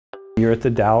You're at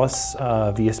the Dallas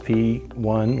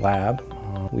VSPOne Lab.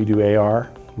 We do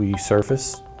AR, we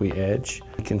surface, we edge.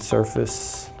 We can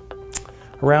surface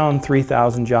around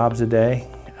 3,000 jobs a day,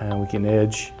 and we can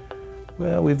edge,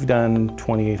 well, we've done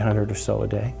 2,800 or so a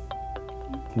day.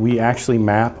 We actually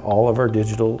map all of our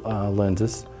digital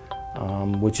lenses,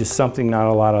 which is something not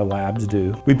a lot of labs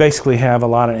do. We basically have a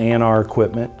lot of A&R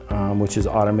equipment, which is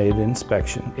automated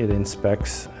inspection. It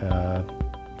inspects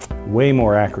way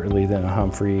more accurately than a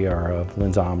Humphrey or a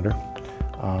lensometer,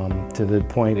 to the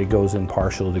point it goes in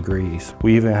partial degrees.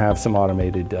 We even have some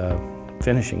automated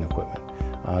finishing equipment.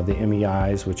 The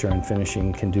MEIs, which are in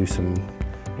finishing, can do some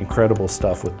incredible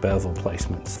stuff with bevel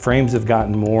placements. Frames have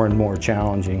gotten more and more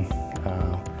challenging.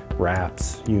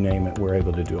 Wraps, you name it, we're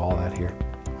able to do all that here.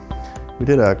 We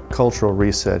did a cultural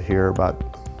reset here about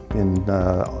in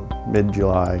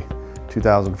mid-July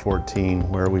 2014,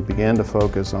 where we began to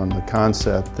focus on the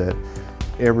concept that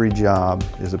every job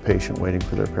is a patient waiting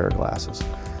for their pair of glasses.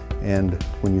 And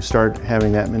when you start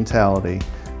having that mentality,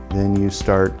 then you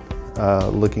start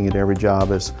looking at every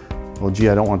job as, well, gee,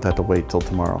 I don't want that to wait till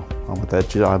tomorrow. I want that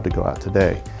job to go out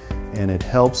today. And it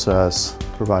helps us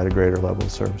provide a greater level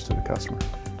of service to the customer.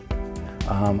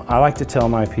 I like to tell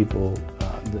my people,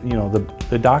 you know,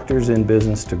 the doctor's in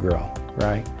business to grow,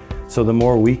 right? So the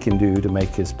more we can do to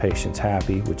make his patients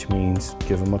happy, which means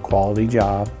give them a quality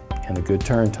job and a good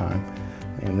turn time,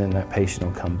 and then that patient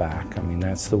will come back. I mean,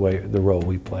 that's the role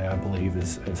we play, I believe,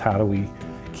 is how do we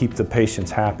keep the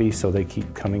patients happy so they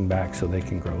keep coming back so they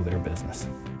can grow their business.